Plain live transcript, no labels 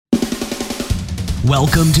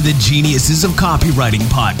Welcome to the Geniuses of Copywriting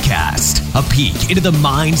podcast, a peek into the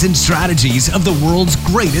minds and strategies of the world's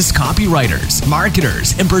greatest copywriters,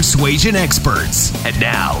 marketers, and persuasion experts. And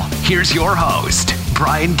now, here's your host,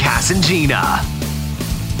 Brian Casangina.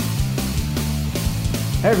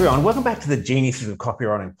 Hey everyone, welcome back to the Geniuses of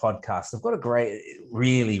Copywriting podcast. I've got a great,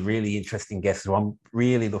 really interesting guest who I'm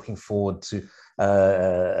really looking forward to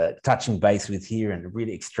touching base with here and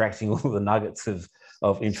really extracting all the nuggets of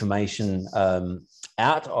information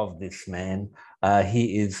out of this man.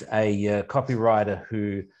 He is a copywriter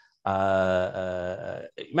who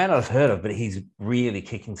you may not have heard of, but he's really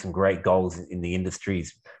kicking some great goals in the industry.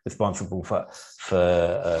 He's responsible for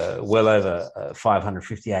well over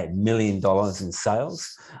 $558 million in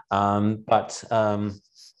sales. And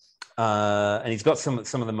he's got some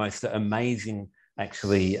of the most amazing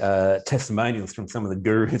testimonials from some of the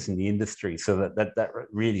gurus in the industry. So that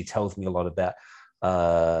really tells me a lot about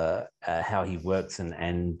how he works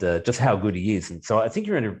and just how good he is. And so I think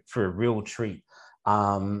you're for a real treat.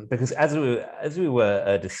 Because as we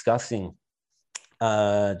were discussing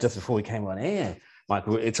just before we came on air,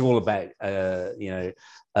 Michael, it's all about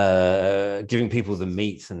giving people the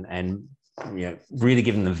meat and really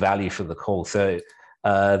giving them value for the call. So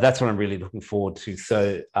that's what I'm really looking forward to.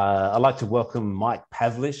 So I'd like to welcome Mike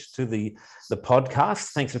Pavlish to the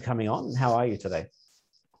podcast. Thanks for coming on. How are you today?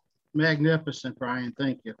 Magnificent, Brian.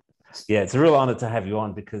 Thank you. Yeah, it's a real honor to have you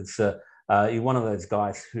on because you're one of those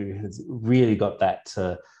guys who has really got that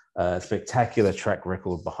spectacular track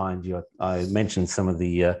record behind you. I mentioned some of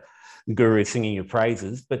the gurus singing your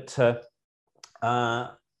praises, but I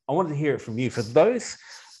wanted to hear it from you. For those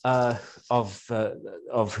of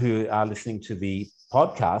who are listening to the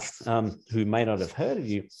podcast who may not have heard of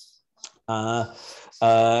you, tell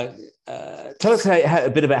us a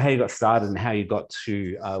bit about how you got started and how you got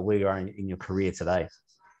to where you are in your career today.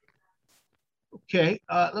 Okay,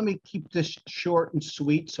 let me keep this short and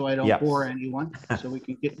sweet so I don't bore anyone, so we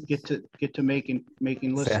can get to making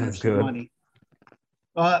listeners some money.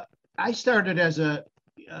 I started as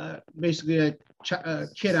basically a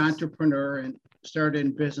kid entrepreneur and started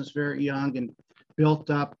in business very young and built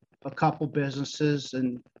up a couple businesses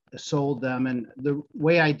and sold them. And the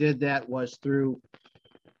way I did that was through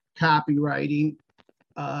copywriting,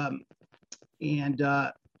 I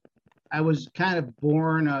was kind of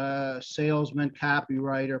born a salesman,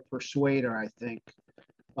 copywriter, persuader, I think.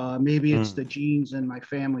 Maybe it's the genes in my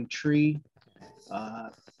family tree.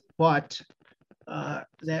 But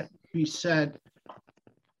that being said,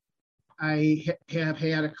 I have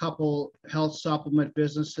had a couple health supplement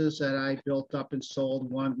businesses that I built up and sold.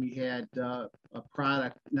 One, we had a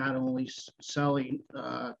product not only selling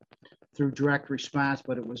through direct response,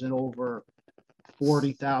 but it was in over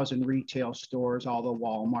 40,000 retail stores, all the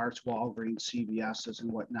Walmarts, Walgreens, CVS's,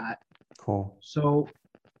 and whatnot. Cool. So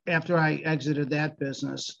after I exited that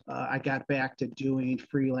business, I got back to doing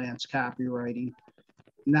freelance copywriting.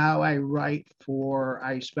 Now I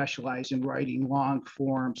specialize in writing long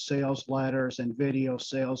form sales letters and video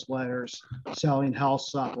sales letters, selling health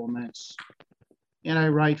supplements. And I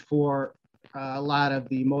write for a lot of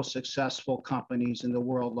the most successful companies in the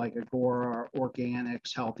world, like Agora,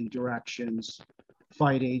 Organics, Healthy Directions,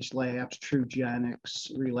 Fight Age Labs,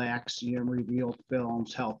 Trugenics, Relaxium, Revealed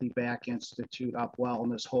Films, Healthy Back Institute, Up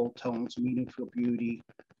Wellness, Whole Tones, Meaningful Beauty,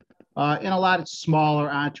 and a lot of smaller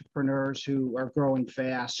entrepreneurs who are growing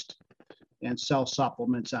fast and sell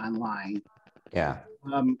supplements online. Yeah.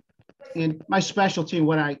 And my specialty,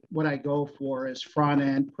 what I go for is front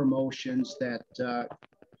end promotions that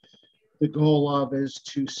the goal of is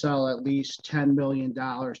to sell at least $10 million to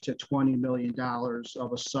 $20 million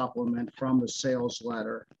of a supplement from the sales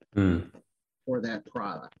letter for that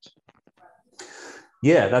product.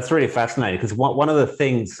 Yeah, that's really fascinating because one of the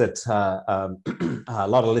things that a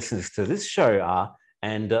lot of listeners to this show are,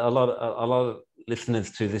 and a lot of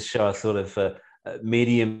listeners to this show are sort of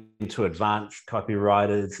medium to advanced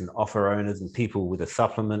copywriters and offer owners and people with a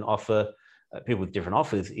supplement offer. People with different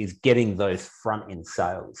offers is getting those front end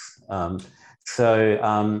sales. What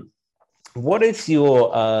is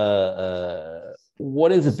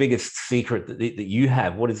the biggest secret that you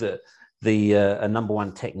have? What is a number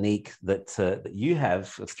one technique that you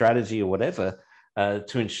have, a strategy or whatever,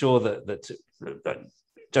 to ensure that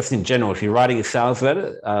just in general, if you're writing a sales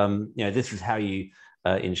letter, this is how you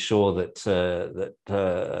ensure that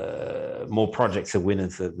more projects are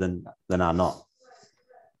winners than are not.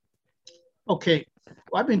 Okay,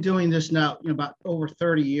 well, I've been doing this now about over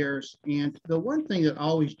 30 years, and the one thing that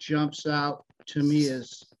always jumps out to me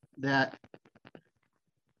is that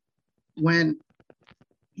when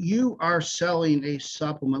you are selling a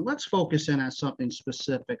supplement. Let's focus in on something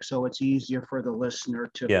specific so it's easier for the listener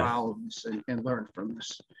to follow this and learn from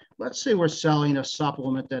this. Let's say we're selling a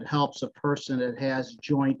supplement that helps a person that has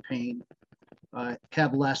joint pain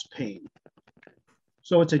have less pain.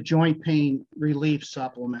 So it's a joint pain relief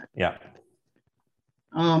supplement. Yeah.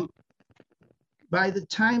 By the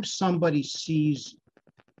time somebody sees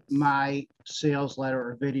my sales letter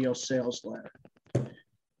or video sales letter,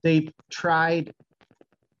 they've tried,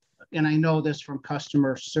 and I know this from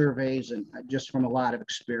customer surveys and just from a lot of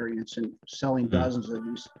experience in selling dozens of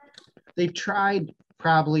these, they've tried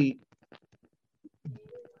probably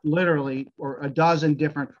literally or a dozen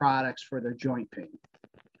different products for their joint pain.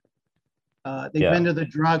 They've been to the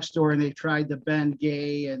drugstore and they've tried the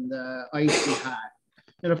Bengay and the Icy Hot.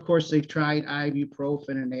 And of course, they've tried ibuprofen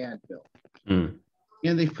and Advil.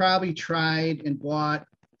 And they've probably tried and bought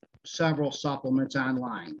several supplements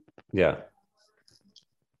online. Yeah.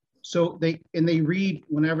 So they read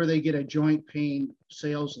whenever they get a joint pain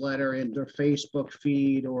sales letter in their Facebook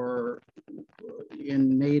feed or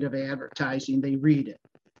in native advertising, they read it.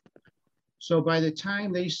 So by the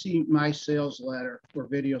time they see my sales letter or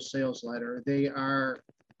video sales letter, they are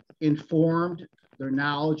informed, they're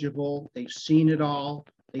knowledgeable, they've seen it all,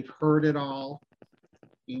 they've heard it all,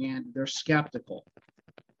 and they're skeptical.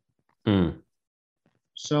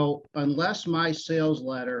 So unless my sales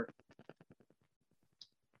letter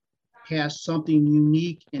has something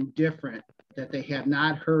unique and different that they have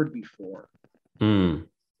not heard before,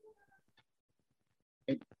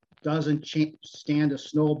 it doesn't stand a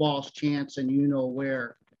snowball's chance, and you know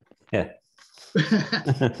where,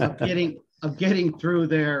 of getting through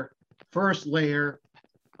their first layer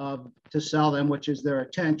to sell them, which is their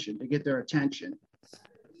attention, to get their attention.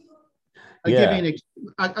 I'll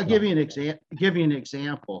give you an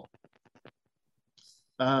example.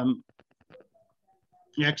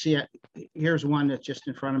 Actually, here's one that's just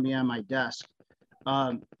in front of me on my desk.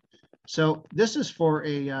 So this is for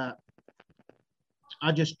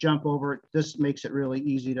I'll just jump over it. This makes it really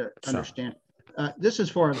easy to understand. This is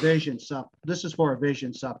for a vision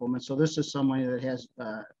supplement. So this is someone that has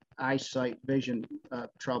eyesight, vision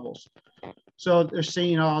troubles. So they're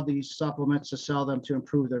seeing all these supplements to sell them to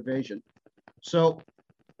improve their vision. So,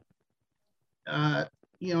 and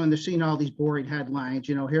they're seeing all these boring headlines,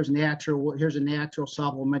 here's a natural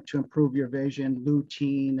supplement to improve your vision,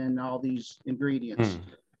 lutein, and all these ingredients.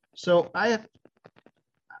 So I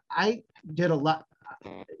did a lot.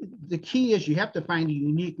 The key is you have to find a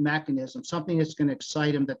unique mechanism, something that's going to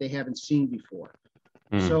excite them that they haven't seen before.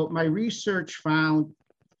 So my research found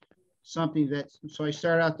something so I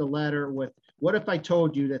start out the letter with, what if I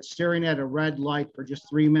told you that staring at a red light for just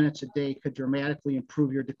 3 minutes a day could dramatically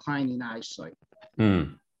improve your declining eyesight?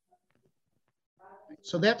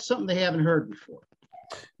 So that's something they haven't heard before.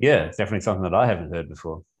 Yeah, it's definitely something that I haven't heard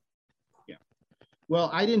before. Yeah.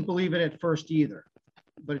 Well, I didn't believe it at first either,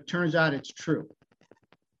 but it turns out it's true.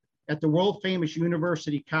 At the world-famous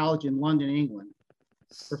University College in London, England,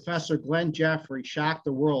 Professor Glenn Jeffrey shocked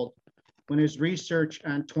the world when his research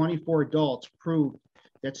on 24 adults proved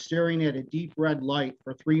that staring at a deep red light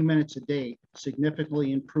for 3 minutes a day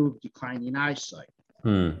significantly improved declining eyesight.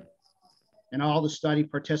 And all the study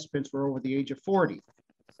participants were over the age of 40.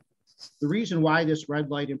 The reason why this red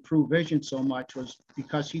light improved vision so much was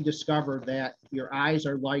because he discovered that your eyes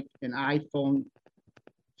are like an iPhone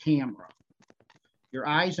camera. Your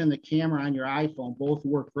eyes and the camera on your iPhone both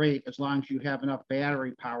work great as long as you have enough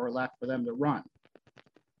battery power left for them to run.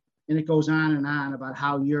 And it goes on and on about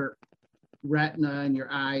how your retina and your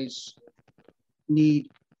eyes need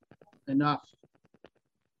enough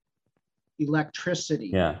electricity.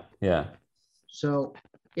 Yeah. So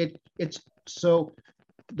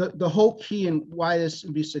the whole key and why this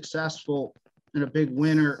would be successful and a big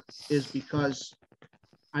winner is because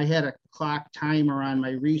I had a clock timer on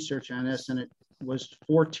my research on this, and it was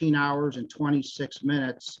 14 hours and 26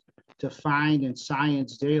 minutes to find in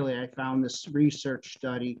Science Daily. I found this research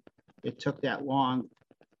study. It took that long.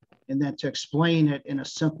 And then to explain it in a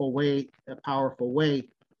simple way, a powerful way.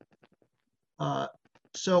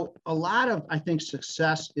 So a lot of, I think,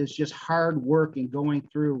 success is just hard work and going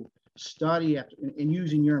through study and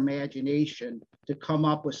using your imagination to come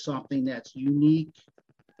up with something that's unique,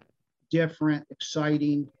 different,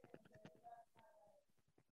 exciting.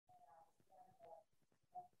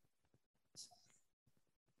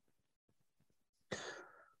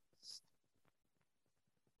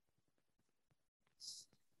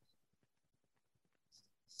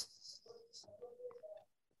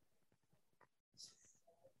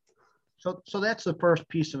 So that's the first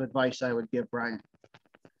piece of advice I would give, Brian.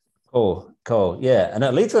 Cool. Yeah, and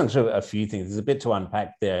it leads on to a few things. There's a bit to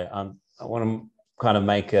unpack there. I want to kind of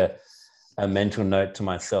make a mental note to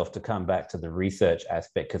myself to come back to the research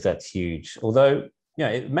aspect, because that's huge. Although,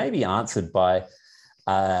 it may be answered by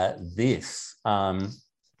this.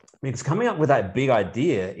 Because coming up with that big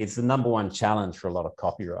idea is the number one challenge for a lot of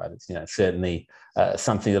copywriters. Certainly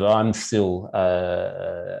something that I'm still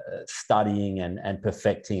studying and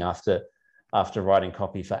perfecting after writing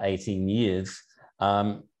copy for 18 years.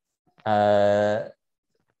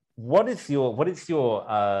 What is your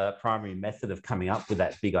primary method of coming up with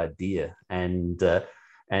that big idea, and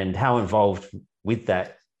how involved with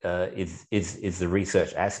that is the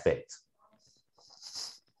research aspect?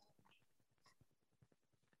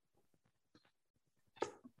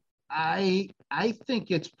 I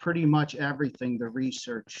think it's pretty much everything, the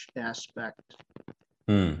research aspect.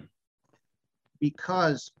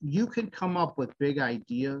 Because you can come up with big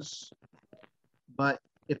ideas, but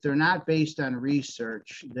if they're not based on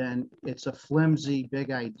research, then it's a flimsy big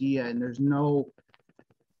idea, and there's no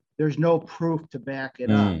proof to back it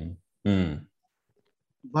up.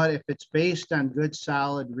 But if it's based on good,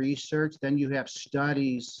 solid research, then you have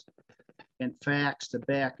studies and facts to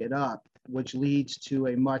back it up, which leads to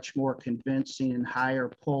a much more convincing and higher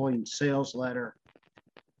pulling sales letter.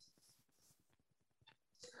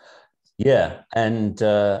 Yeah, and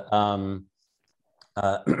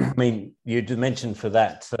I mean, you did mention for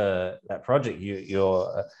that project,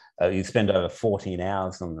 you spend over 14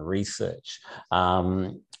 hours on the research.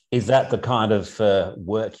 Is that the kind of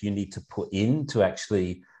work you need to put in to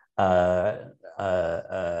actually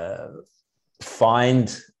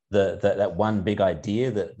find that one big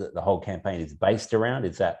idea that the whole campaign is based around?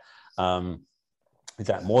 Is that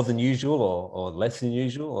more than usual or less than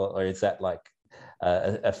usual, or is that like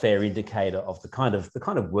a fair indicator of the kind of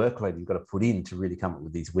workload you've got to put in to really come up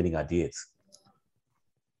with these winning ideas?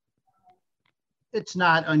 It's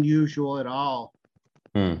not unusual at all.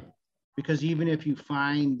 Because even if you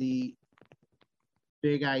find the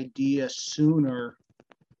big idea sooner,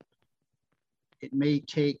 it may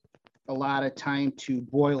take a lot of time to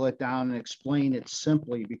boil it down and explain it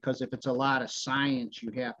simply, because if it's a lot of science,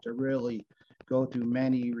 you have to really go through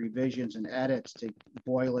many revisions and edits to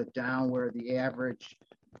boil it down, where the average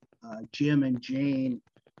Jim and Jane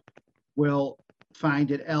will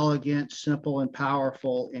find it elegant, simple, and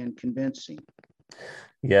powerful and convincing.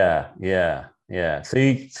 Yeah.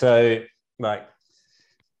 So like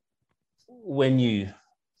when you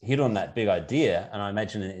hit on that big idea, and I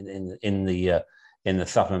imagine in the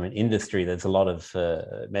supplement industry, there's a lot of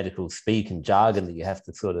medical speak and jargon that you have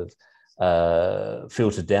to sort of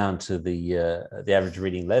filter down to the average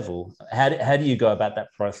reading level. How do you go about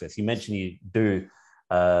that process? You mentioned you do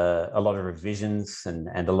a lot of revisions and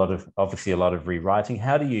obviously a lot of rewriting.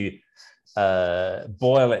 How do you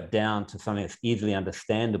boil it down to something that's easily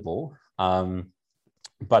understandable,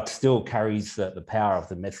 but still carries the power of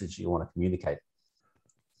the message you want to communicate?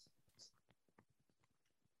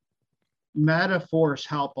 Metaphors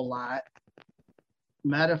help a lot.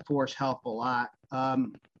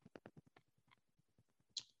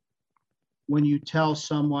 When you tell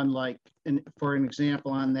someone, like, for an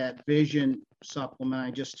example, on that vision supplement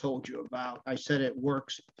I just told you about, I said it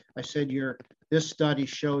works. I said this study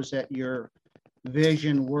shows that your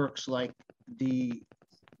vision works like the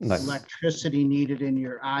electricity needed in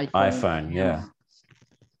your iPhone. Yeah.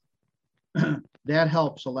 That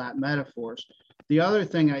helps a lot, metaphors. The other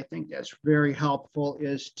thing I think that's very helpful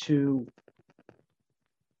is to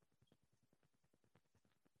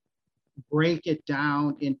break it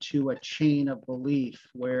down into a chain of belief,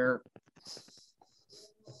 where,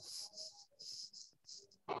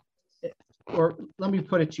 or let me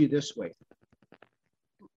put it to you this way.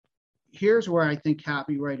 Here's where I think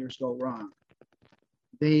copywriters go wrong.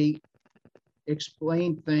 They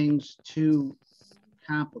explain things too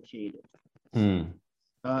complicated.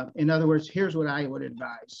 In other words, here's what I would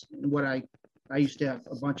advise, and what I used to have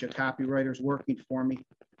a bunch of copywriters working for me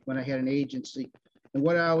when I had an agency. And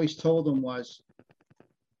what I always told them was,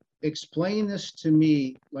 explain this to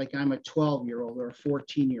me like I'm a 12-year-old or a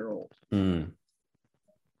 14-year-old.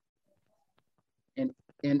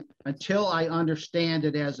 And until I understand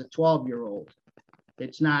it as a 12-year-old,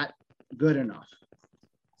 it's not good enough.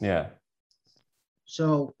 Yeah.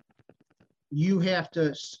 So you have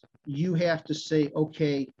to say,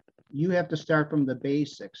 okay, you have to start from the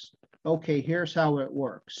basics. Okay, here's how it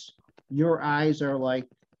works. Your eyes are like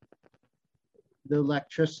the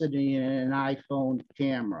electricity in an iPhone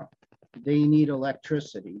camera. They need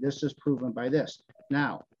electricity. This is proven by this.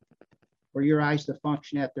 Now, for your eyes to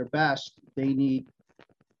function at their best, they need,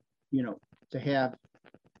 to have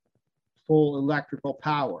full electrical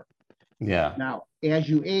power. Yeah. Now, as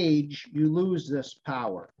you age, you lose this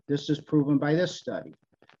power. This is proven by this study.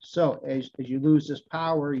 So as you lose this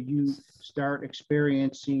power, you start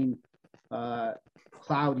experiencing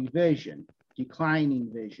cloudy vision, declining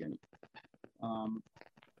vision,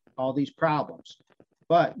 all these problems.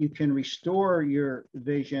 But you can restore your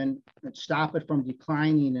vision and stop it from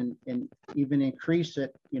declining and even increase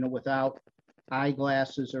it, without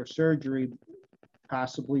eyeglasses or surgery,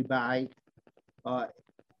 possibly by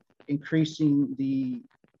increasing the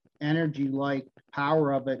energy-like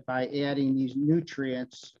power of it by adding these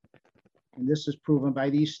nutrients. And this is proven by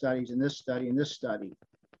these studies and this study and this study.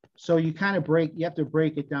 So you have to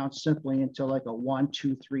break it down simply into like a 1,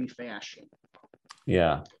 2, 3 fashion.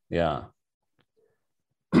 Yeah. Yeah,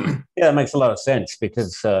 it makes a lot of sense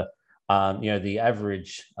because, the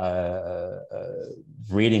average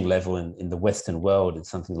reading level in the Western world is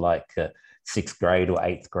something like 6th grade or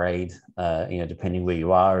 8th grade, depending where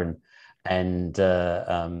you are. And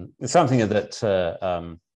it's something that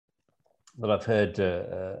I've heard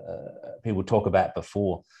people talk about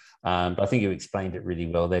before. But I think you explained it really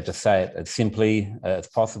well there. Just say it as simply as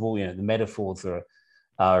possible. The metaphors are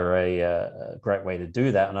a great way to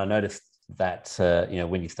do that. And I noticed that,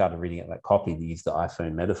 when you started reading it like copy, they used the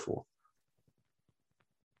iPhone metaphor.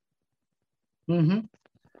 Mm-hmm.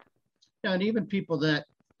 Yeah, and even people that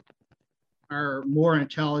are more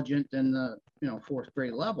intelligent than the 4th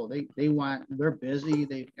grade level, they're busy,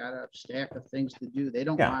 they've got a stack of things to do. They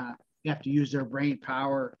don't want to have to use their brain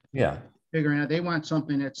power. Yeah. Figuring out, they want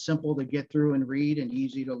something that's simple to get through and read and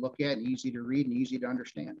easy to look at and easy to read and easy to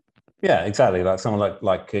understand. Yeah, exactly. Like someone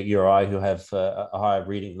like you or I who have a higher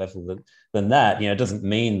reading level than that, it doesn't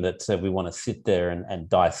mean that we want to sit there and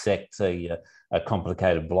dissect a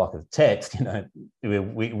complicated block of text.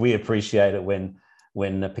 We appreciate it when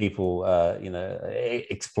people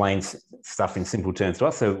explain stuff in simple terms to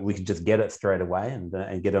us, so we can just get it straight away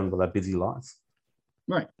and get on with our busy lives.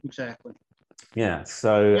 Right. Exactly. Yeah.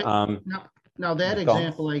 So now that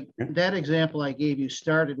example I gave you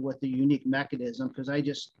started with the unique mechanism because I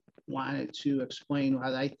just wanted to explain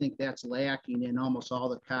why I think that's lacking in almost all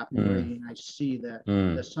the copywriting. I see that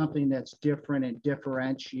there's something that's different and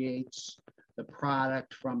differentiates the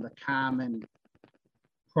product from the common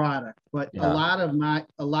product. But a lot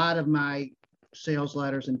of my sales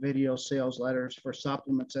letters and video sales letters for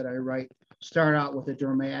supplements that I write start out with a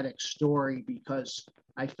dramatic story because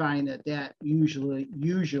I find that usually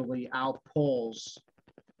outpulls,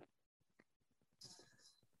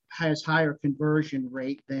 has higher conversion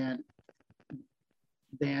rate than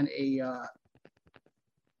a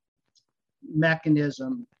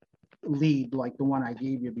mechanism lead like the one I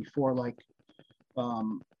gave you before, like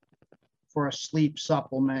for a sleep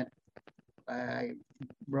supplement. I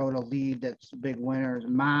wrote a lead that's a big winner.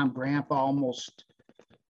 Mom, grandpa almost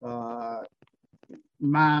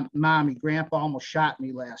Mommy, grandpa almost shot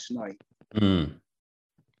me last night. And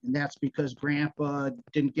that's because grandpa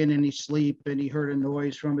didn't get any sleep and he heard a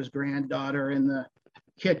noise from his granddaughter in the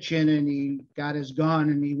kitchen and he got his gun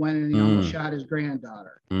and he went and he almost shot his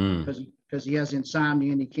granddaughter because he has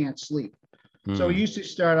insomnia and he can't sleep. So we used to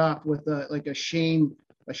start off with a shame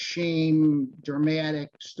dramatic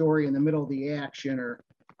story in the middle of the action, or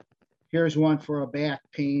here's one for a back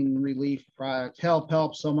pain relief product.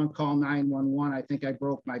 Help, someone call 911. I think I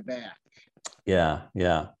broke my back. Yeah.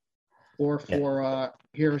 Or for,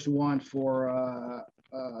 here's one for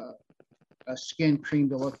a skin cream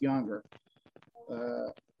to look younger.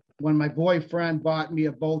 When my boyfriend bought me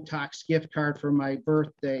a Botox gift card for my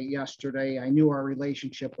birthday yesterday, I knew our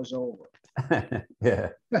relationship was over. Yeah.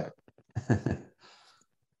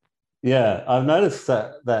 Yeah, I've noticed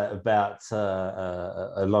that about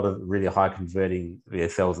a lot of really high converting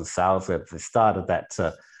VSLs and sales reps, they started that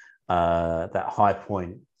high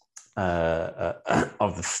point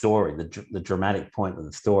of the story, the dramatic point of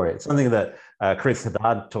the story. It's something that Chris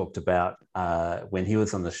Haddad talked about when he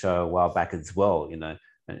was on the show a while back as well.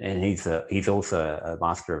 And he's also a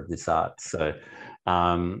master of this art. So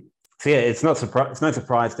yeah, it's no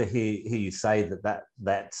surprise to hear you say that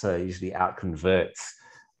usually outconverts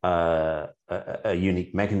a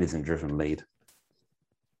unique mechanism driven lead.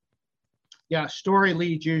 Yeah, story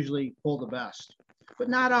leads usually pull the best, but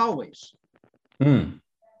not always.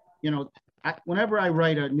 Whenever I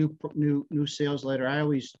write a new sales letter, I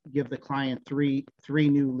always give the client three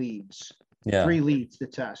new leads. Yeah. 3 leads to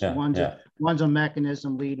test. Yeah. One's a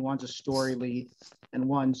mechanism lead, one's a story lead, and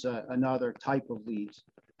one's another type of leads.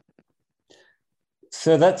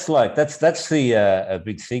 So that's the a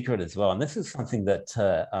big secret as well, and this is something that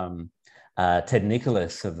Ted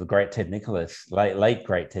Nicholas, of the great Ted Nicholas, late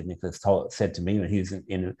great Ted Nicholas, said to me when he was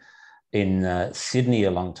in in Sydney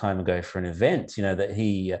a long time ago for an event. You know that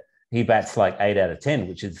he bats like 8 out of 10,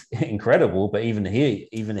 which is incredible. But even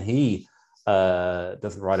he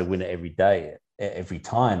doesn't write a winner every day, every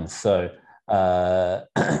time. So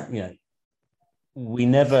you know, we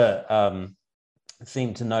never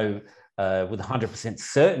seem to know with 100%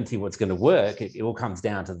 certainty what's going to work. It all comes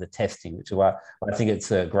down to the testing, which is why I think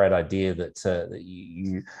it's a great idea that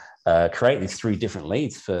you create these 3 different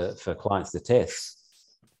leads for clients to test.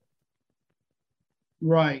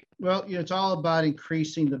 Right. Well, it's all about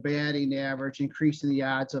increasing the batting average, increasing the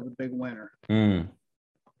odds of a big winner.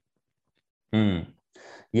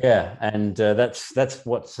 Yeah, and that's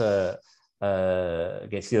what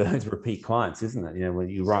gets you those repeat clients, isn't it? You know, when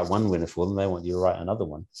you write one winner for them, they want you to write another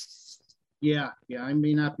one. Yeah. I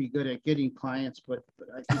may not be good at getting clients, but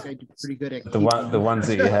I think I do pretty good at the ones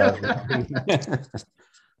that you have.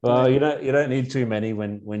 Well, you don't need too many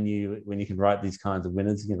when you can write these kinds of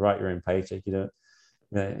winners. You can write your own paycheck.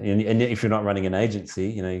 And if you're not running an agency,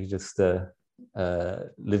 you can just live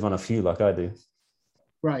on a few like I do.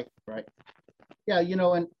 Right. Yeah,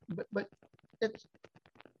 but it's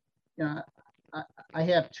I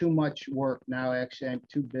have too much work now. Actually, I'm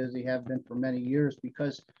too busy, have been for many years,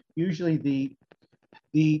 because usually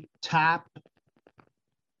the top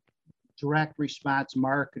direct response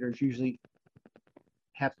marketers usually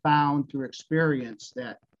have found through experience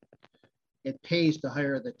that it pays to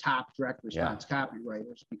hire the top direct response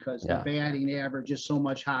copywriters, because the batting average is so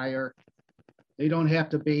much higher. They don't have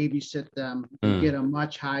to babysit them. They get a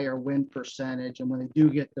much higher win percentage. And when they do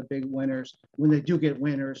get the big winners,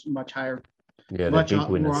 much higher, much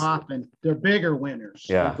more often, they're bigger winners.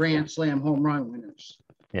 Yeah. They're Grand Slam home run winners.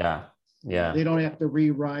 Yeah. They don't have to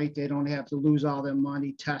rewrite. They don't have to lose all their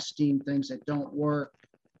money testing things that don't work,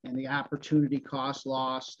 and the opportunity cost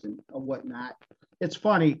lost and whatnot. It's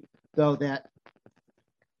funny, though, that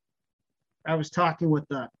I was talking with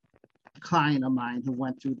a client of mine who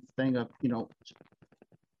went through the thing of,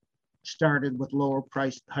 started with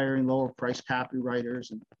hiring lower price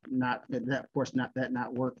copywriters, and not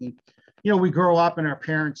working. We grow up and our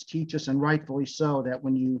parents teach us, and rightfully so, that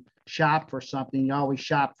when you shop for something, you always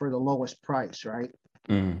shop for the lowest price, right?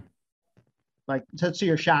 Like, let's say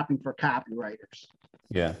you're shopping for copywriters.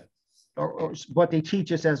 Yeah. Or what they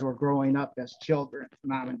teach us as we're growing up as children,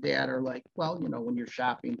 mom and dad are like, well, when you're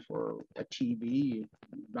shopping for a TV,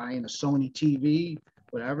 buying a Sony TV,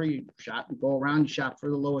 whatever, you go around, you shop for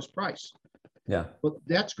the lowest price. Yeah. But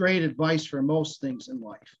that's great advice for most things in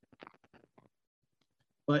life.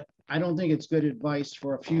 But I don't think it's good advice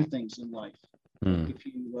for a few things in life. If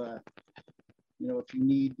you, if you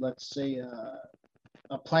need, let's say,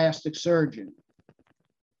 a plastic surgeon,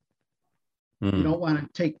 you don't want to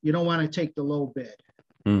take the low bid.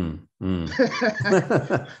 You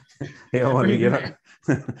don't want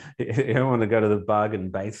to go to the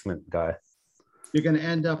bargain basement guy. You're going to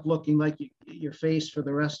end up looking like your face for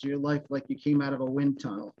the rest of your life, like you came out of a wind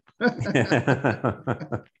tunnel.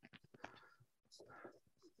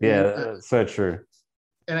 So true.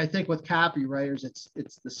 And I think with copywriters,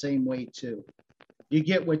 it's the same way too. You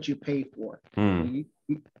get what you pay for. You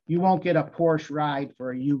won't get a Porsche ride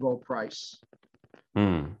for a Yugo price.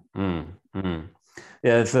 Yeah,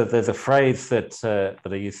 there's a phrase that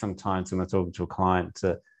I use sometimes when I'm talking to a client.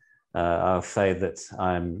 I'll say that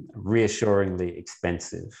I'm reassuringly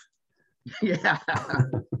expensive. Yeah.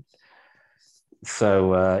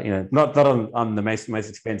 So not that I'm the most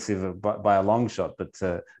expensive by a long shot, but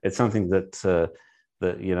it's something that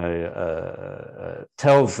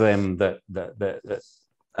tells them that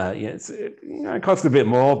it costs a bit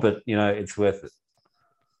more, but it's worth it.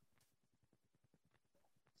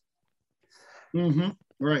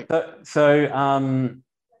 Right. So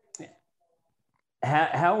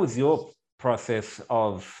how was your process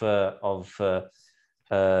of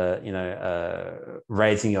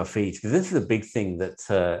raising your fees? Because this is a big thing that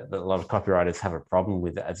a lot of copywriters have a problem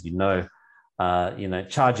with, as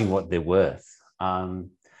charging what they're worth.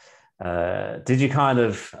 Did you kind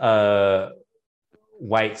of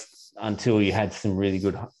wait until you had some really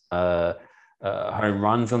good home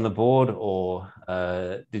runs on the board, or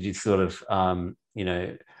did you sort of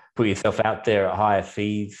put yourself out there at higher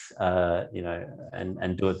fees,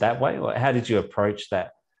 and do it that way? Or how did you approach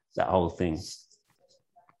that whole thing?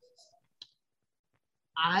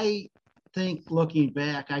 I think, looking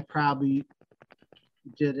back, I probably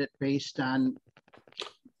did it based on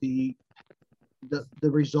the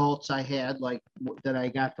results I had, like that I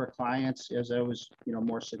got for clients as I was,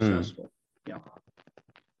 more successful. Yeah.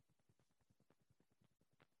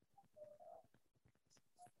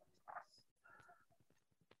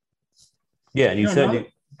 Yeah, and you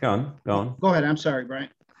certainly go on. Go ahead. I'm sorry, Brian.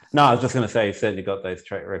 No, I was just going to say, you certainly got those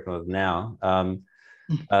track records now.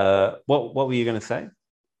 What were you going to say?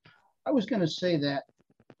 I was going to say that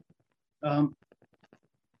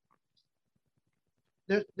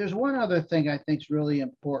there's one other thing I think is really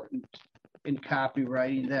important in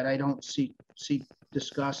copywriting that I don't see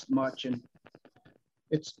discussed much, and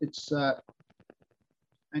it's I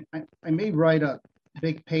may write a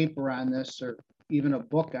big paper on this or even a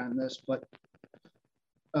book on this, but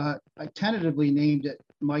I tentatively named it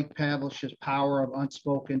Mike Pavlish's Power of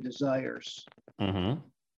Unspoken Desires. Mm-hmm.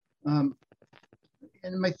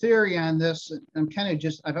 And my theory on this, I'm kind of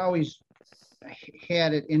just, I've always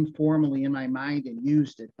had it informally in my mind and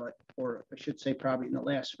used it, or I should say probably in the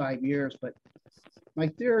last 5 years, but my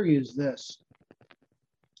theory is this.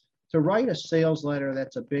 To write a sales letter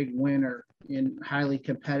that's a big winner in highly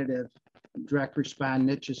competitive direct response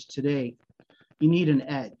niches today, you need an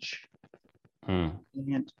edge.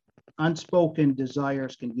 And unspoken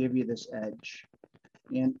desires can give you this edge.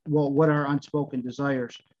 And well, what are unspoken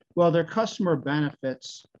desires? Well, they're customer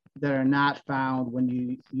benefits that are not found when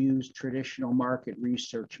you use traditional market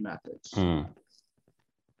research methods.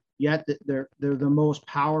 Yet they're the most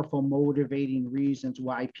powerful motivating reasons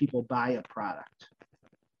why people buy a product.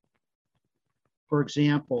 For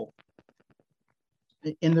example,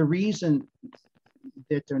 and the reason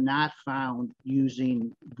that they're not found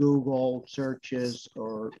using Google searches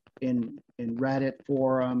or in Reddit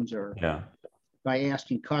forums or by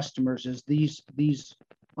asking customers is these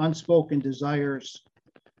unspoken desires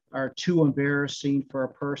are too embarrassing for a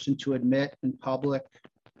person to admit in public,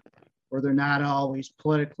 or they're not always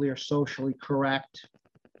politically or socially correct,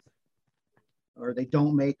 or they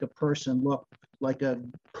don't make a person look like a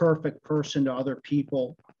perfect person to other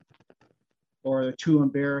people, or they're too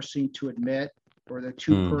embarrassing to admit, or they're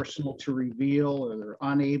too personal to reveal, or they're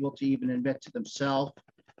unable to even admit to themselves,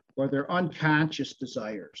 or they're unconscious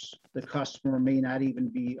desires the customer may not even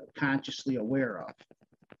be consciously aware of.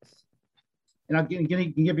 And I'm going to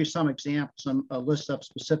give you some examples, a list of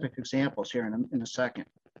specific examples here in a second.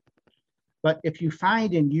 But if you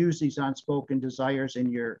find and use these unspoken desires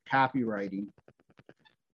in your copywriting,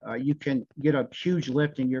 you can get a huge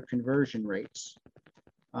lift in your conversion rates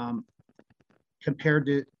compared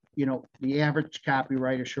to the average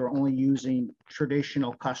copywriters who are only using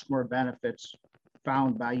traditional customer benefits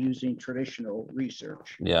found by using traditional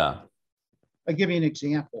research. Yeah. I'll give you an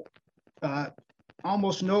example.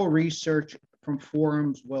 Almost no research from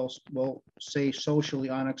forums will say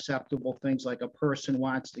socially unacceptable things like a person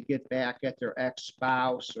wants to get back at their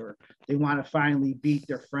ex-spouse, or they want to finally beat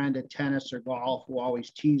their friend at tennis or golf who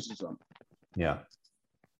always teases them. Yeah.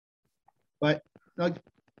 But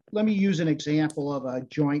let me use an example of a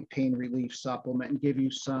joint pain relief supplement and give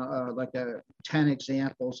you some 10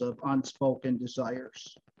 examples of unspoken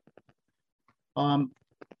desires.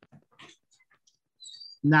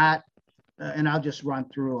 And I'll just run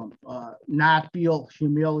through them. Not feel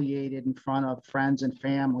humiliated in front of friends and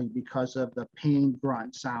family because of the pain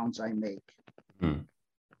grunt sounds I make.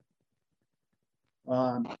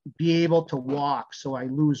 Be able to walk so I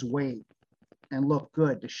lose weight and look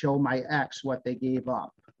good to show my ex what they gave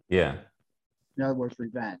up. Yeah. In other words,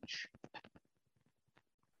 revenge.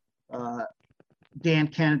 Dan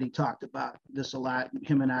Kennedy talked about this a lot.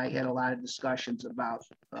 Him and I had a lot of discussions about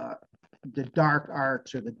the dark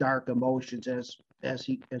arts or the dark emotions, as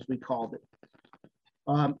we called it.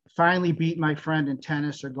 Finally beat my friend in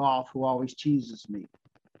tennis or golf who always teases me.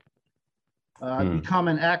 Become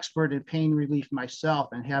an expert in pain relief myself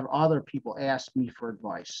and have other people ask me for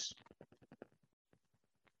advice.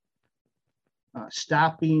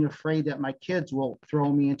 Stop being afraid that my kids will throw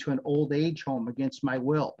me into an old age home against my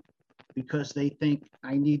will because they think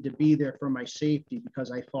I need to be there for my safety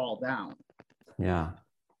because I fall down. Yeah.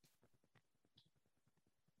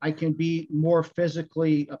 I can be more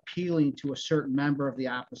physically appealing to a certain member of the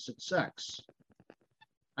opposite sex.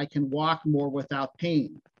 I can walk more without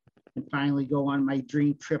pain and finally go on my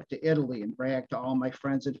dream trip to Italy and brag to all my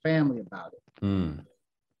friends and family about it.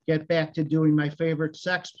 Get back to doing my favorite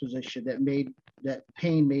sex position that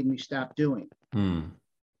pain made me stop doing.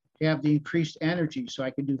 Have the increased energy so I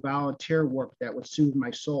can do volunteer work that would soothe my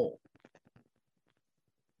soul.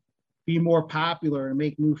 Be more popular and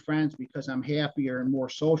make new friends because I'm happier and more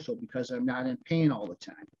social because I'm not in pain all the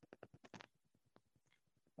time.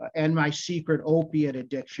 And my secret opiate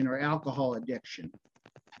addiction or alcohol addiction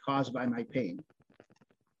caused by my pain.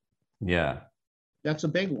 Yeah. That's a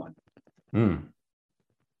big one.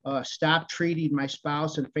 Stop treating my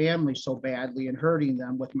spouse and family so badly and hurting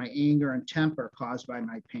them with my anger and temper caused by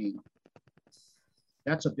my pain.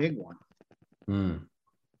 That's a big one.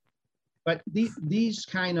 But these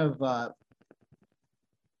kind of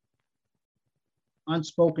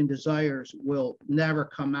unspoken desires will never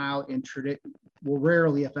come out in will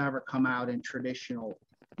rarely, if ever, come out in traditional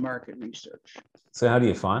market research. So how do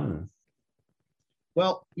you find them?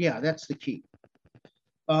 Well, yeah, that's the key.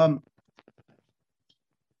 I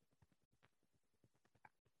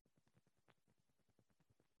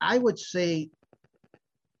would say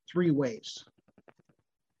 3 ways.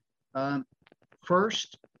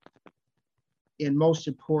 First, and most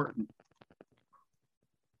important,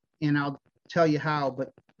 and I'll tell you how,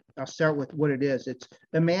 but I'll start with what it is. It's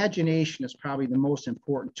imagination is probably the most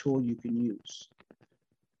important tool you can use.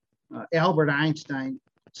 Albert Einstein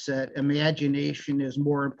said, imagination is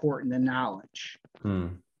more important than knowledge.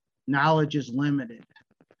 Knowledge is limited.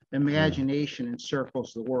 Imagination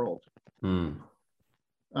encircles the world. And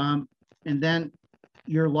then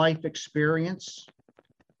your life experience.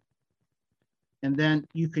 And then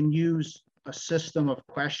you can use a system of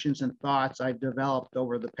questions and thoughts I've developed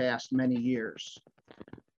over the past many years.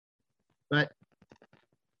 But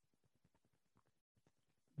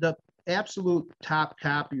the absolute top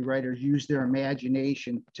copywriters use their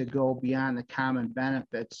imagination to go beyond the common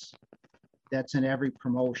benefits that's in every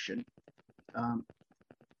promotion,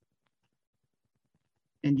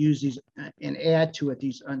 and use these and add to it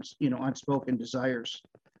these unspoken desires.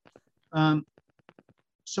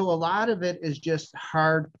 So a lot of it is just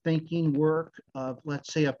hard thinking work of,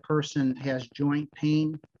 let's say a person has joint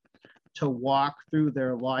pain, to walk through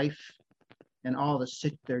their life and all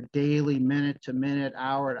their daily minute to minute,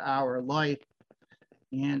 hour to hour life,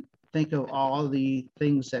 and think of all the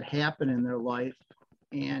things that happen in their life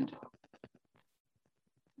and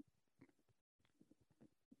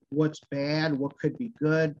what's bad, what could be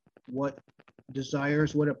good, what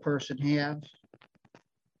desires would a person have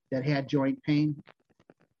that had joint pain.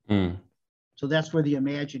 So that's where the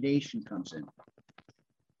imagination comes in.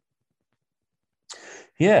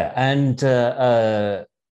 Yeah, and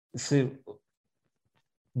so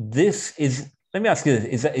this is, let me ask you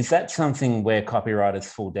this, is that something where copywriters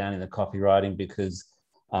fall down in the copywriting because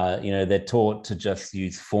they're taught to just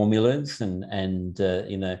use formulas and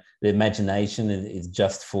the imagination is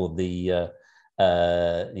just for the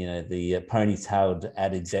ponytailed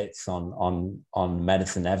ad execs on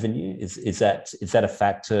Madison Avenue? Is that a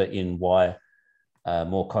factor in why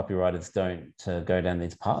more copywriters don't go down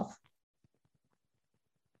this path?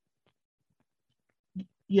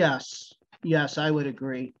 Yes, I would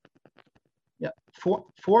agree. Yeah,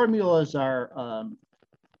 formulas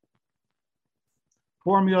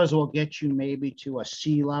will get you maybe to a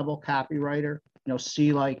C-level copywriter.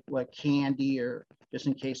 C like Candy, or just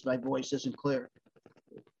in case my voice isn't clear.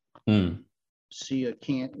 C a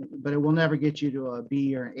can't, but it will never get you to a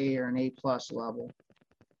B or an A or an A+ level.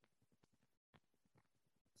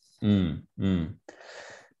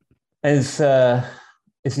 Is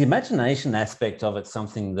the imagination aspect of it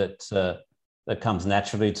something that comes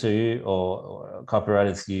naturally to you, or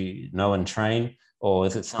copywriters you know and train, or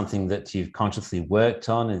is it something that you've consciously worked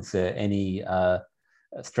on? Is there any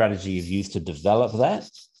strategy you've used to develop that?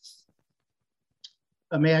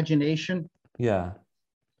 Imagination? Yeah.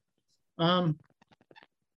 One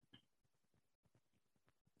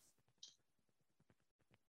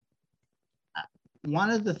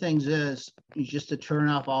of the things is just to turn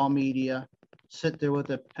off all media, sit there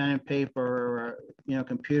with a pen and paper or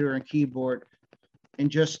computer and keyboard, and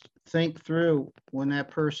just think through, when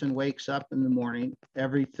that person wakes up in the morning,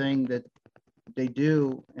 everything that they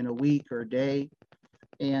do in a week or a day,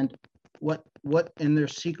 and what in their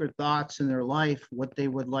secret thoughts in their life, what they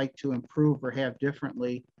would like to improve or have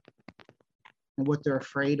differently, and what they're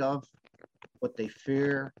afraid of, what they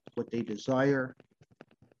fear, what they desire.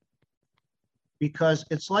 Because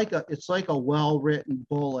it's like a well-written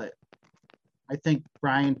bullet. I think,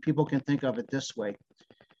 Brian, people can think of it this way.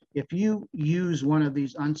 If you use one of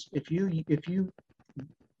these, if you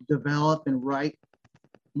develop and write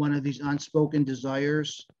one of these unspoken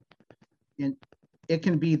desires, and it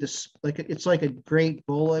can be it's like a great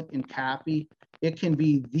bullet in copy. It can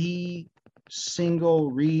be the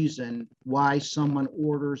single reason why someone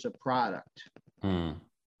orders a product.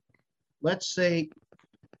 Let's say,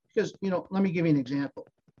 because let me give you an example.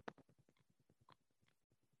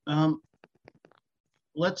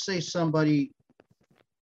 Let's say somebody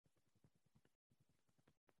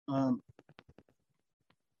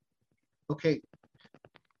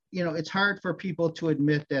it's hard for people to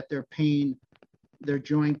admit that their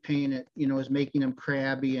joint pain is making them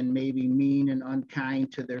crabby and maybe mean and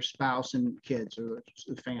unkind to their spouse and kids or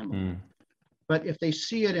the family. But if they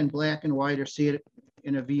see it in black and white or see it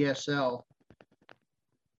in a VSL,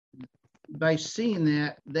 by seeing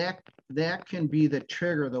that that can be the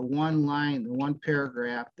trigger, the one line, the one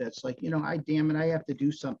paragraph that's like, damn it, I have to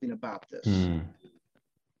do something about this.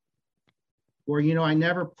 Or, I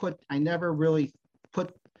never really,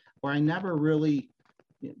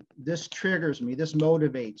 this triggers me, this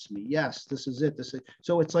motivates me. Yes, this is it.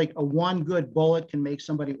 So it's like a one good bullet can make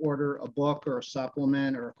somebody order a book or a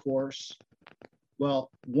supplement or a course.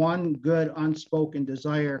 Well, one good unspoken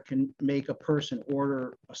desire can make a person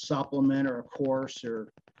order a supplement or a course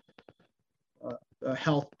or a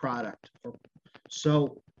health product.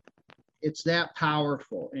 So it's that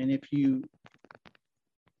powerful. And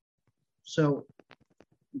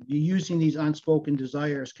using these unspoken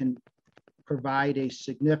desires can provide a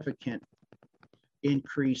significant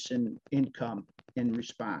increase in income in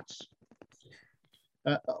response.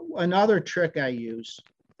 Another trick I use,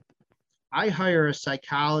 I hire a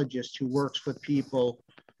psychologist who works with people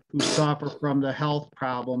who suffer from the health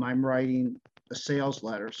problem I'm writing the sales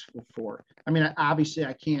letters for. I mean, obviously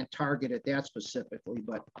I can't target it that specifically,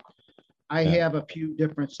 but I have a few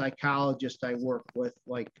different psychologists I work with.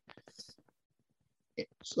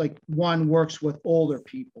 It's like one works with older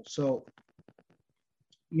people. So,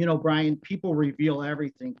 Brian, people reveal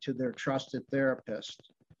everything to their trusted therapist.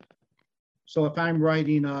 So if I'm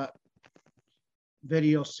writing a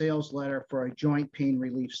video sales letter for a joint pain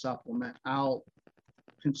relief supplement, I'll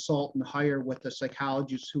consult and hire with a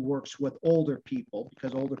psychologist who works with older people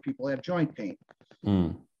because older people have joint pain.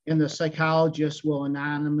 And the psychologist will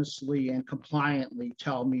anonymously and compliantly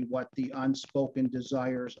tell me what the unspoken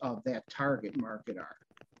desires of that target market are.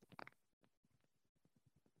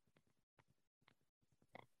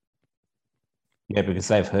 Yeah, because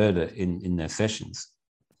they've heard it in their sessions.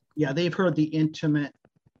 Yeah, they've heard the intimate,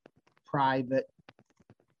 private,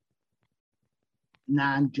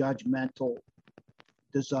 non-judgmental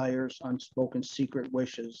desires, unspoken secret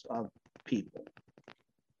wishes of people.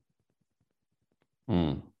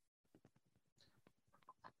 And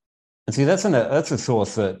see, that's a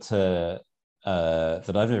source that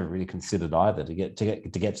I've never really considered either, to get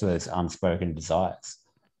to those unspoken desires.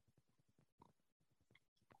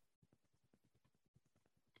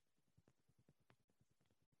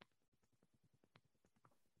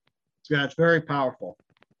 Yeah, it's very powerful.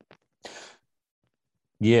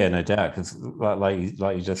 Yeah, no doubt. Because like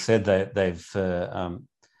you just said, the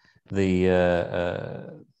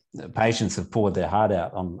patients have poured their heart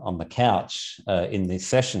out on the couch in these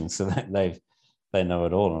sessions, so that they know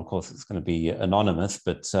it all. And of course, it's going to be anonymous,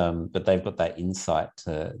 but they've got that insight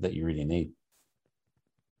that you really need.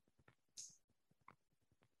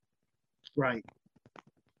 Right.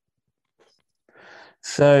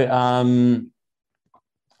 So,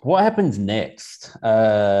 what happens next?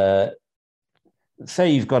 Say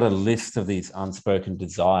you've got a list of these unspoken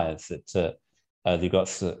desires that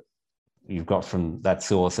you've got from that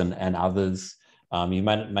source and others. You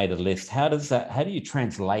made a list. How do you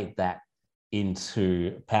translate that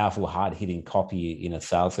into powerful, hard-hitting copy in a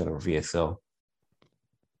sales letter or VSL?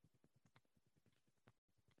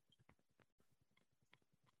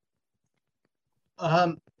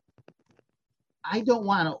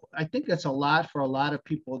 I think that's a lot for a lot of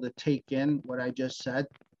people to take in what I just said,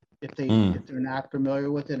 if they're not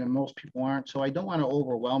familiar with it, and most people aren't. So I don't want to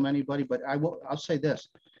overwhelm anybody, but I'll say this.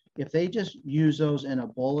 If they just use those in a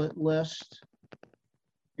bullet list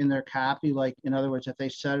in their copy, like, in other words, if they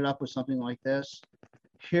set it up with something like this,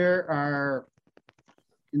 and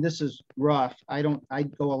this is rough. I go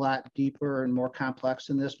a lot deeper and more complex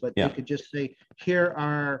than this, but they could just say, here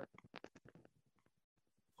are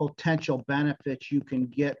potential benefits you can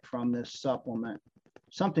get from this supplement.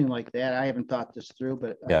 Something like that. I haven't thought this through,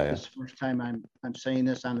 but this is the first time I'm saying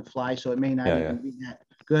this on the fly, so it may not even be that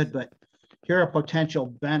good, but here are potential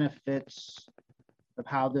benefits of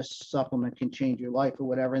how this supplement can change your life or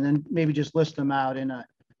whatever. And then maybe just list them out in a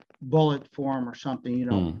bullet form or something,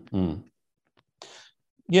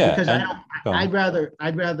 Yeah. Because I'd rather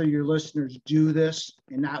your listeners do this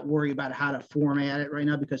and not worry about how to format it right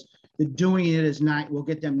now, because the doing it will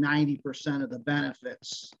get them 90% of the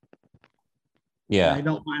benefits. Yeah. And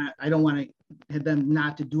I don't want to have them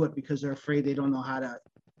not to do it because they're afraid they don't know how to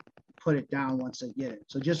put it down once they get it.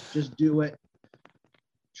 So just do it.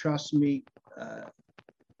 Trust me.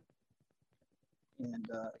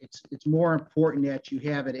 It's more important that you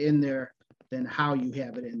have it in there than how you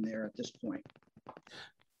have it in there at this point.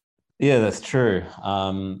 Yeah, that's true.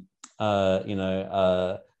 Most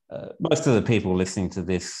of the people listening to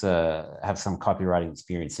this have some copywriting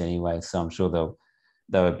experience anyway, so I'm sure they'll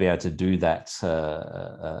be able to do that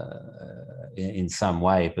in some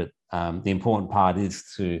way. But the important part is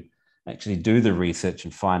to actually do the research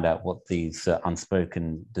and find out what these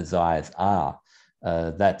unspoken desires are.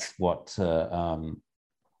 that's what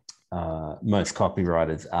most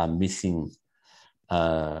copywriters are missing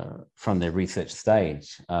from their research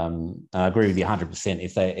stage. I agree with you 100%.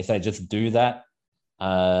 If they just do that,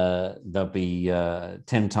 they'll be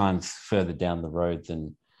 10 times further down the road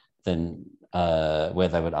than where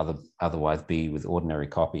they would otherwise be with ordinary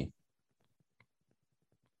copy.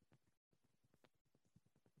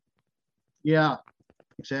 Yeah,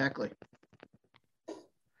 exactly.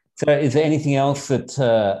 So, is there anything else that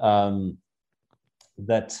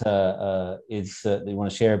that you want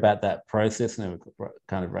to share about that process? And we're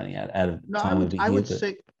kind of running out of time.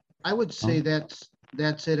 I would say that's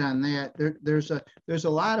it on that. There's a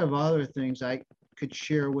lot of other things I could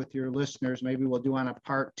share with your listeners. Maybe we'll do on a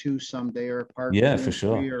part 2 someday, or part 2 for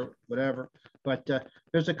sure, 3 or whatever. But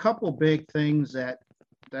there's a couple big things that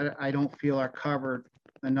I don't feel are covered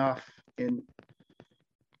enough and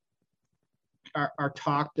are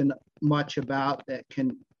talked much about, that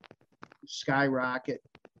can skyrocket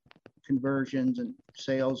conversions and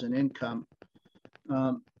sales and income.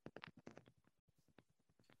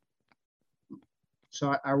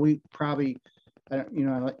 So are we probably,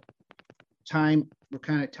 time, we're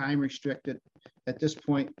kind of time restricted at this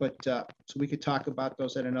point, but so we could talk about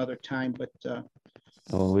those at another time, but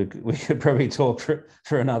well, we could probably talk for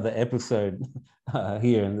another episode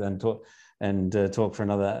here and talk for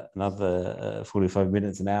another 45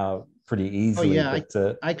 minutes, an hour, pretty easily. Oh yeah,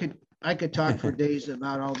 but, I could talk for days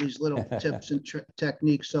about all these little tips and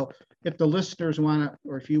techniques. So if the listeners want to,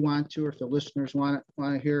 or if you want to, or if the listeners want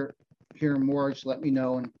to hear more, just let me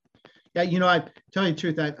know. And yeah, I tell you the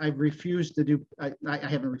truth, I've refused to do. I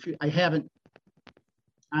haven't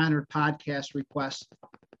honored podcast requests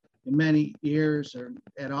in many years or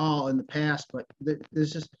at all in the past. But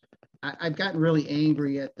there's just, I've gotten really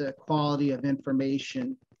angry at the quality of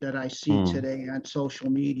information that I see today on social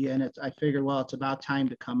media, and I figured, well, it's about time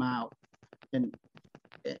to come out and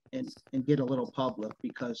get a little public,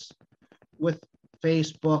 because with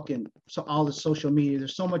Facebook and so all the social media,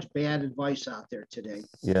 there's so much bad advice out there today.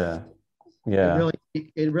 Yeah.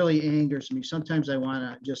 It really angers me. Sometimes I want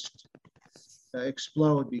to just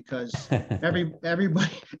explode, because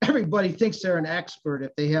everybody thinks they're an expert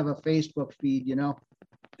if they have a Facebook feed,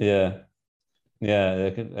 Yeah,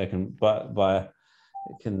 they can buy.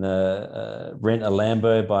 They can rent a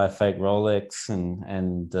Lambo, buy a fake Rolex,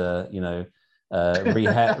 and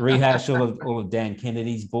rehash all of Dan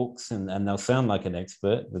Kennedy's books, and they'll sound like an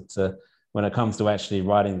expert. But when it comes to actually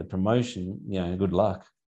writing the promotion, good luck.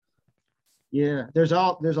 Yeah, there's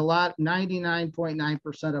a lot.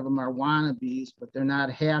 99.9% of them are wannabes, but they're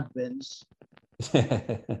not have-beens.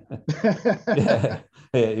 yeah,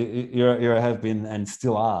 you're a have-been and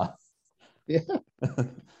still are. Yeah.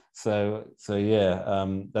 So yeah,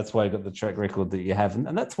 that's why you got the track record that you have,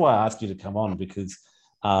 and that's why I asked you to come on, because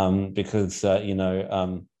I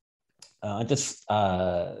just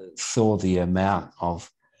saw the amount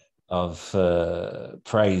of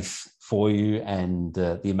praise for you, and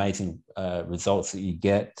the amazing results that you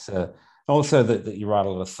get. Also that you write a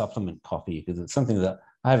lot of supplement copy, because it's something that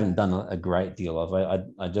I haven't done a great deal of.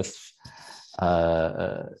 I just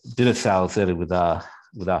did a sales letter with our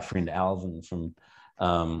friend Alvin from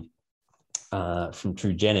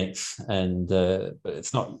TrueGenix, and but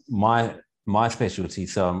it's not my specialty,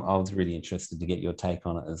 so I was really interested to get your take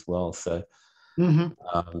on it as well. So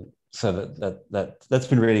so that's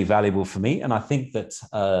been really valuable for me, and I think that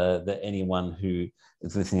that anyone who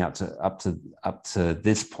is listening up to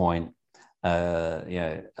this point,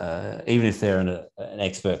 even if they're an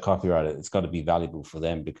expert copywriter, it's got to be valuable for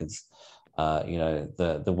them, because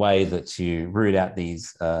the way that you root out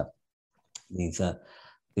these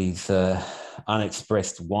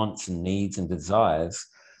unexpressed wants and needs and desires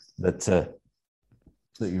that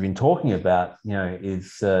you've been talking about,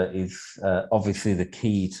 is obviously the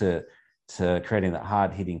key to creating that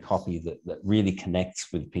hard-hitting copy that really connects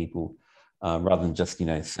with people, rather than just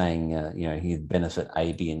saying here's benefit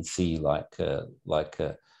A, B, and C, like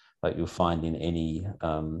you'll find in any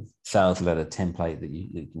sales letter template that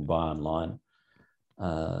you can buy online.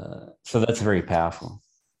 So that's very powerful.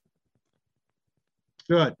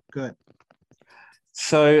 Good.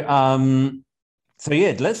 So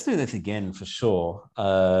yeah, let's do this again for sure.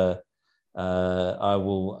 I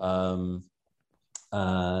will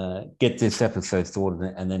get this episode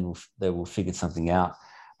sorted, and then we'll figure something out.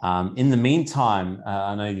 In the meantime,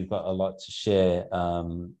 I know you've got a lot to share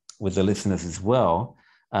with the listeners as well.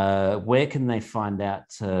 Where can they find out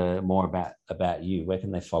more about you? Where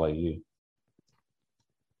can they follow you?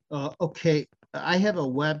 Okay, I have a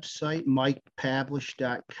website,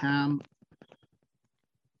 mikepavlish.com.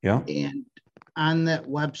 Yeah. And on that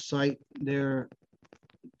website, there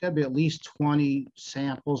got to be at least 20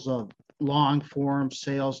 samples of long form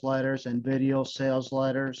sales letters and video sales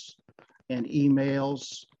letters and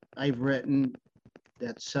emails I've written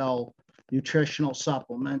that sell nutritional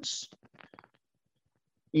supplements.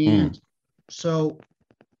 And so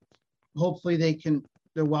hopefully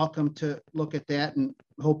they're welcome to look at that, and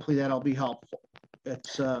hopefully that'll be helpful.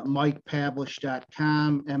 It's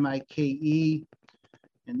MikePavlich.com, MIKE,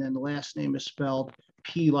 and then the last name is spelled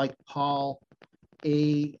P like Paul,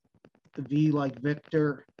 A, V like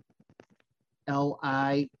Victor,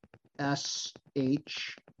 LISH.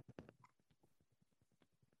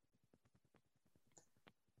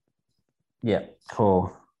 Yeah,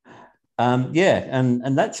 cool.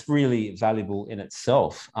 And that's really valuable in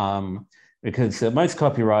itself, because most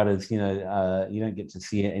copywriters, you don't get to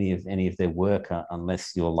see any of their work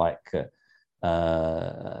unless you're like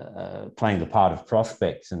playing the part of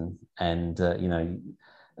prospects, and you're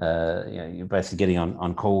basically getting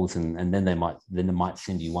on calls, and then they might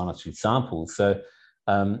send you one or two samples. So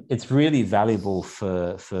it's really valuable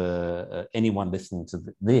for anyone listening to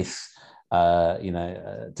this,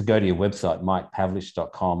 to go to your website,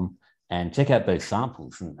 MikePavlich.com, and check out those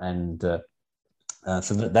samples, so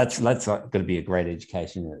that's going to be a great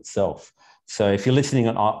education in itself. So if you're listening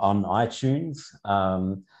on iTunes,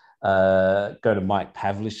 go to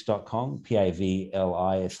MikePavlich.com,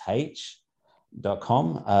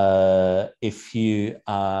 PAVLISH.com. If you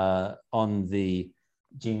are on the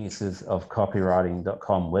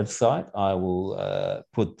geniusesofcopywriting.com website, I will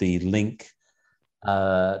put the link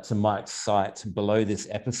to Mike's site below this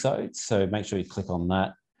episode. So make sure you click on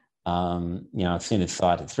that. I've seen his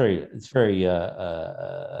site. It's very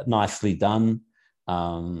nicely done.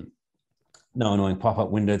 No annoying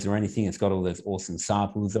pop-up windows or anything. It's got all those awesome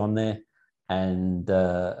samples on there, and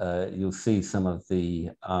you'll see some of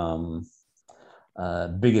the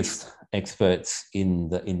biggest experts in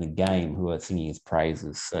the game who are singing his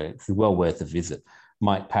praises. So it's well worth a visit.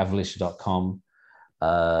 MikePavlich.com.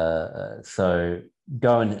 So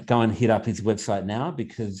go and hit up his website now,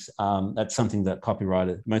 because that's something that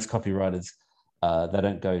most copywriters, they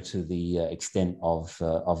don't go to the extent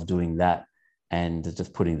of doing that and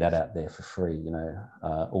just putting that out there for free.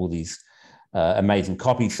 All these amazing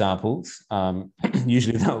copy samples.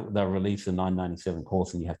 Usually they'll release a $9.97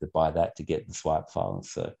 course, and you have to buy that to get the swipe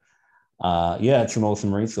files. So it's an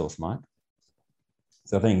awesome resource, Mike.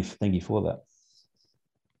 So thank you for that.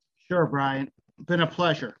 Sure, Brian. Been a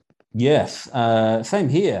pleasure. Yes, same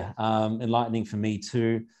here. Enlightening for me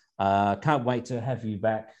too. Can't wait to have you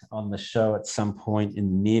back on the show at some point in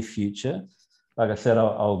the near future. Like I said,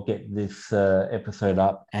 I'll get this episode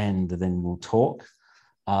up, and then we'll talk.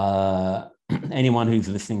 Anyone who's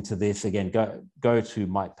listening to this, again, go to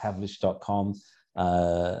MikePavlich.com.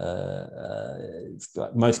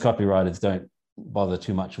 Most copywriters don't bother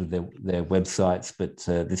too much with their websites, but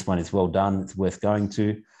this one is well done. It's worth going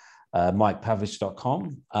to.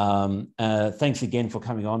 MikePavlich.com. Thanks again for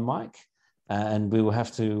coming on, Mike, and we will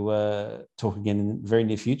have to talk again in the very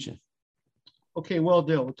near future. Okay, will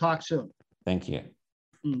do. We'll talk soon. Thank you.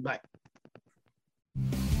 Bye.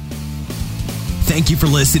 Thank you for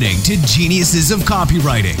listening to Geniuses of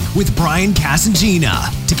Copywriting with Brian Casangina.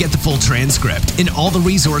 To get the full transcript and all the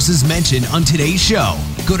resources mentioned on today's show,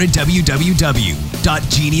 go to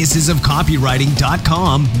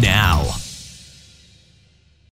www.geniusesofcopywriting.com now.